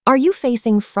Are you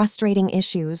facing frustrating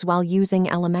issues while using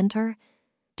Elementor?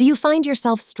 Do you find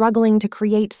yourself struggling to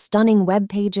create stunning web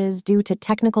pages due to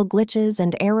technical glitches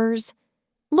and errors?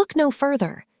 Look no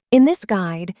further. In this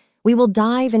guide, we will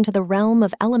dive into the realm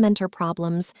of Elementor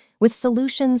problems with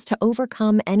solutions to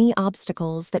overcome any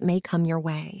obstacles that may come your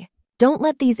way. Don't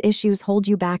let these issues hold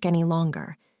you back any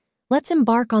longer. Let's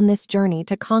embark on this journey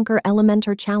to conquer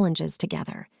Elementor challenges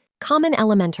together. Common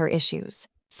Elementor issues.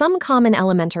 Some common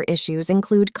Elementor issues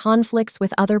include conflicts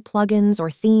with other plugins or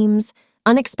themes,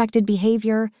 unexpected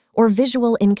behavior, or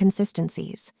visual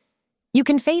inconsistencies. You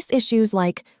can face issues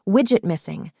like widget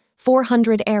missing,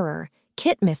 400 error,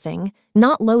 kit missing,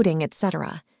 not loading,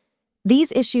 etc.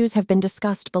 These issues have been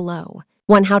discussed below.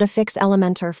 1. How to fix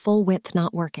Elementor full width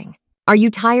not working. Are you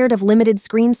tired of limited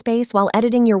screen space while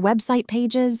editing your website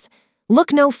pages?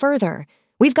 Look no further.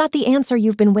 We've got the answer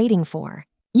you've been waiting for.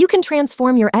 You can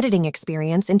transform your editing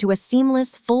experience into a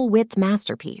seamless, full-width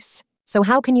masterpiece. So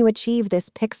how can you achieve this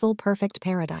pixel-perfect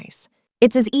paradise?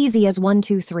 It's as easy as 1,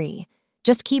 2, 3.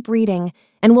 Just keep reading,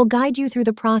 and we'll guide you through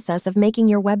the process of making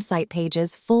your website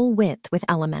pages full-width with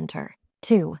Elementor.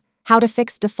 2. How to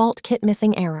fix default kit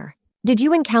missing error. Did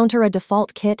you encounter a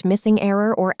default kit missing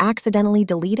error or accidentally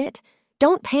delete it?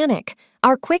 Don't panic.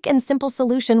 Our quick and simple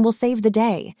solution will save the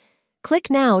day.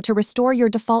 Click now to restore your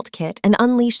default kit and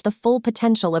unleash the full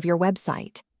potential of your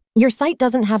website. Your site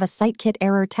doesn't have a site kit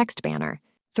error text banner.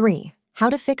 3.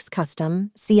 How to fix custom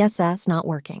CSS not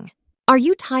working. Are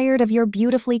you tired of your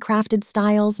beautifully crafted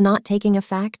styles not taking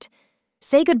effect?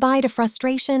 Say goodbye to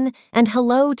frustration and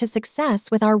hello to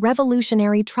success with our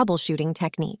revolutionary troubleshooting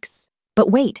techniques. But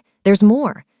wait, there's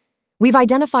more. We've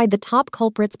identified the top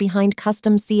culprits behind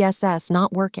custom CSS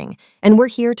not working, and we're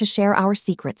here to share our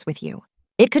secrets with you.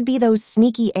 It could be those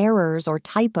sneaky errors or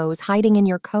typos hiding in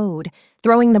your code,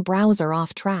 throwing the browser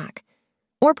off track.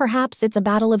 Or perhaps it's a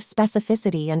battle of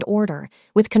specificity and order,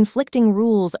 with conflicting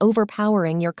rules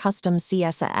overpowering your custom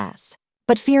CSS.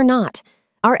 But fear not.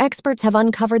 Our experts have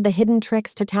uncovered the hidden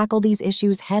tricks to tackle these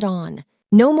issues head-on.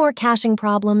 No more caching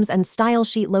problems and style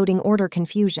sheet loading order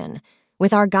confusion.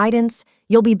 With our guidance,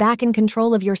 you'll be back in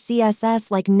control of your CSS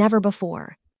like never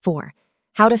before. 4.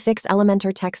 How to fix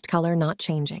Elementor text color not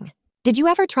changing. Did you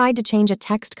ever try to change a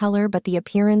text color but the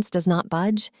appearance does not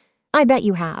budge? I bet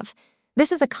you have.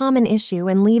 This is a common issue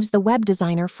and leaves the web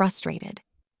designer frustrated.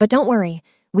 But don't worry,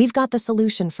 we've got the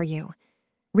solution for you.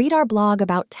 Read our blog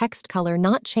about text color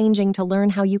not changing to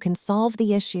learn how you can solve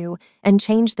the issue and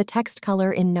change the text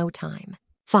color in no time.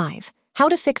 5. How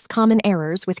to fix common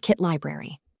errors with Kit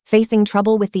Library. Facing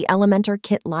trouble with the Elementor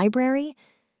Kit Library?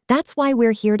 That's why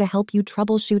we're here to help you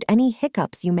troubleshoot any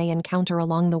hiccups you may encounter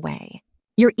along the way.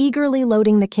 You're eagerly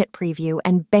loading the kit preview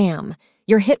and bam,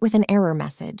 you're hit with an error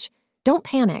message. Don't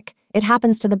panic, it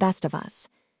happens to the best of us.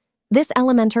 This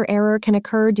Elementor error can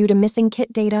occur due to missing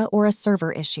kit data or a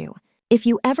server issue. If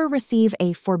you ever receive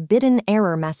a forbidden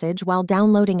error message while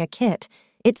downloading a kit,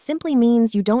 it simply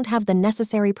means you don't have the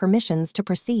necessary permissions to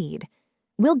proceed.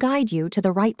 We'll guide you to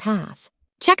the right path.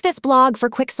 Check this blog for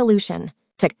quick solution.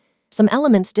 Some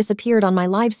elements disappeared on my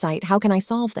live site. How can I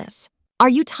solve this? Are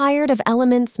you tired of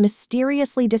elements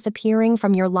mysteriously disappearing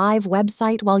from your live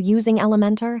website while using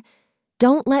Elementor?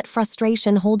 Don't let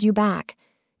frustration hold you back.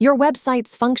 Your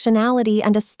website's functionality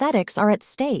and aesthetics are at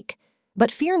stake. But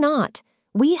fear not,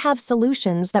 we have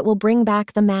solutions that will bring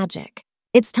back the magic.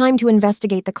 It's time to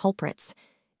investigate the culprits.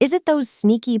 Is it those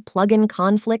sneaky plugin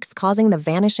conflicts causing the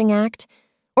vanishing act?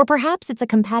 Or perhaps it's a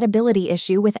compatibility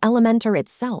issue with Elementor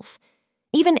itself.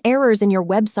 Even errors in your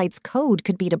website's code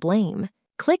could be to blame.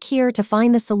 Click here to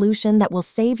find the solution that will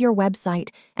save your website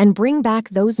and bring back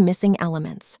those missing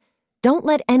elements. Don't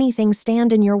let anything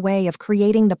stand in your way of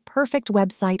creating the perfect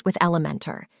website with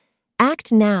Elementor.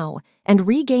 Act now and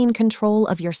regain control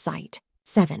of your site.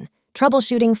 7.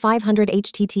 Troubleshooting 500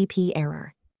 HTTP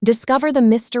error. Discover the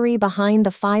mystery behind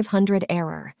the 500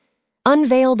 error.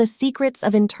 Unveil the secrets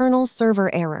of internal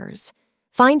server errors.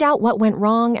 Find out what went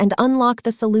wrong and unlock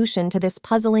the solution to this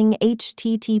puzzling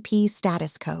HTTP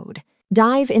status code.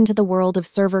 Dive into the world of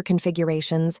server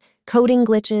configurations, coding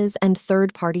glitches, and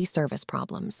third-party service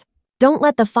problems. Don't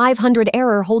let the 500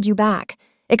 error hold you back.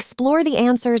 Explore the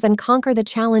answers and conquer the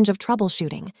challenge of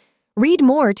troubleshooting. Read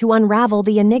more to unravel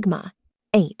the enigma.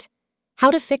 8.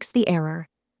 How to fix the error.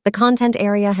 The content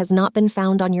area has not been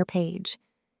found on your page.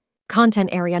 Content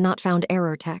area not found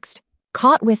error text.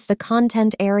 Caught with the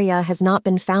content area has not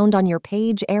been found on your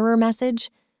page error message?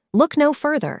 Look no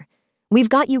further. We've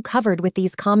got you covered with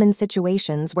these common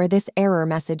situations where this error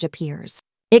message appears.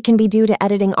 It can be due to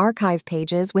editing archive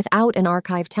pages without an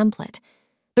archive template.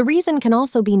 The reason can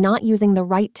also be not using the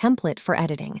right template for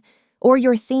editing, or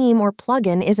your theme or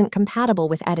plugin isn't compatible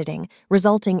with editing,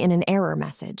 resulting in an error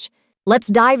message. Let's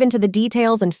dive into the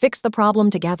details and fix the problem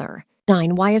together.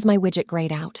 9. Why is my widget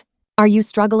grayed out? Are you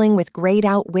struggling with grayed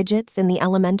out widgets in the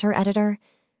Elementor editor?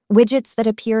 Widgets that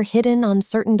appear hidden on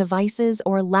certain devices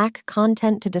or lack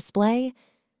content to display?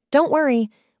 Don't worry,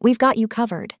 we've got you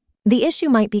covered. The issue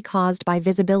might be caused by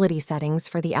visibility settings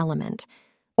for the element,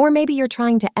 or maybe you're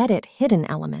trying to edit hidden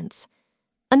elements.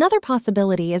 Another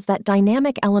possibility is that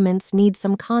dynamic elements need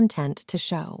some content to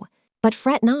show. But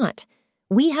fret not.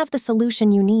 We have the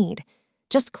solution you need.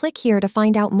 Just click here to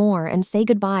find out more and say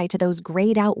goodbye to those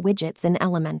grayed-out widgets in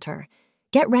Elementor.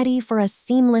 Get ready for a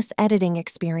seamless editing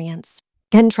experience.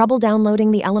 Getting trouble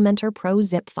downloading the Elementor Pro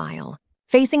zip file?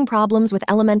 Facing problems with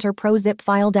Elementor Pro zip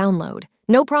file download?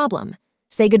 No problem.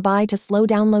 Say goodbye to slow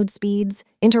download speeds,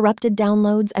 interrupted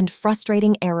downloads, and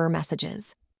frustrating error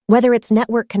messages. Whether it's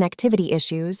network connectivity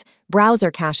issues,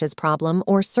 browser caches problem,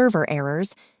 or server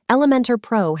errors, Elementor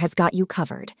Pro has got you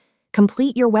covered.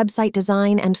 Complete your website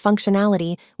design and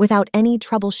functionality without any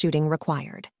troubleshooting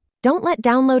required. Don't let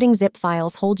downloading zip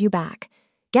files hold you back.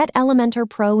 Get Elementor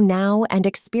Pro now and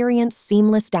experience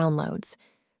seamless downloads.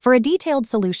 For a detailed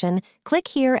solution, click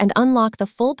here and unlock the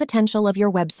full potential of your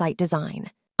website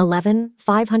design. 11.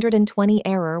 520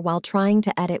 error while trying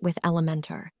to edit with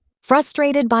Elementor.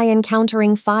 Frustrated by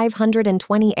encountering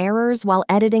 520 errors while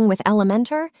editing with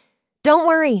Elementor? Don't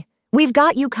worry, we've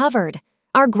got you covered.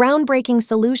 Our groundbreaking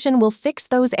solution will fix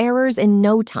those errors in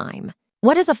no time.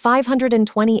 What does a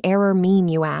 520 error mean,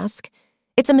 you ask?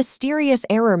 It's a mysterious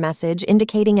error message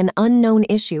indicating an unknown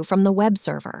issue from the web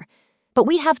server. But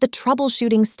we have the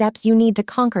troubleshooting steps you need to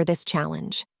conquer this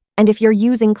challenge. And if you're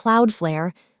using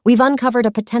Cloudflare, we've uncovered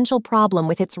a potential problem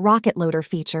with its rocket loader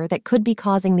feature that could be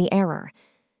causing the error.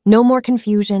 No more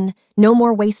confusion, no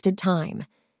more wasted time.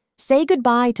 Say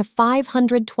goodbye to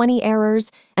 520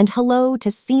 errors and hello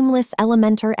to seamless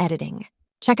Elementor editing.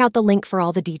 Check out the link for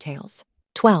all the details.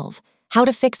 12. How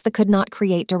to fix the could not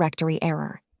create directory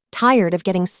error. Tired of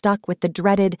getting stuck with the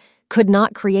dreaded could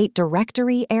not create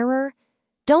directory error?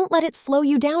 Don't let it slow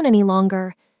you down any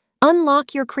longer.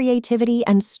 Unlock your creativity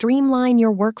and streamline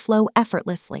your workflow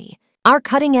effortlessly. Our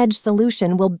cutting-edge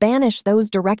solution will banish those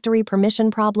directory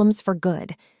permission problems for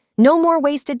good. No more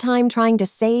wasted time trying to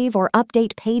save or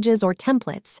update pages or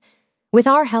templates. With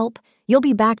our help, you'll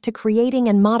be back to creating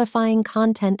and modifying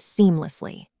content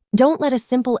seamlessly. Don't let a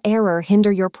simple error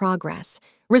hinder your progress.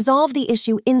 Resolve the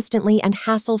issue instantly and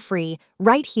hassle-free,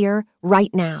 right here,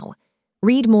 right now.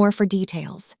 Read more for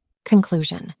details.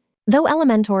 Conclusion. Though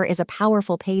Elementor is a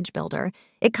powerful page builder,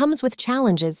 it comes with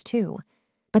challenges too.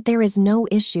 But there is no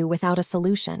issue without a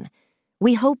solution.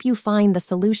 We hope you find the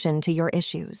solution to your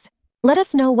issues. Let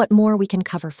us know what more we can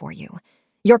cover for you.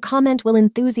 Your comment will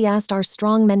enthusiast our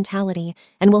strong mentality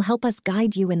and will help us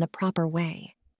guide you in the proper way.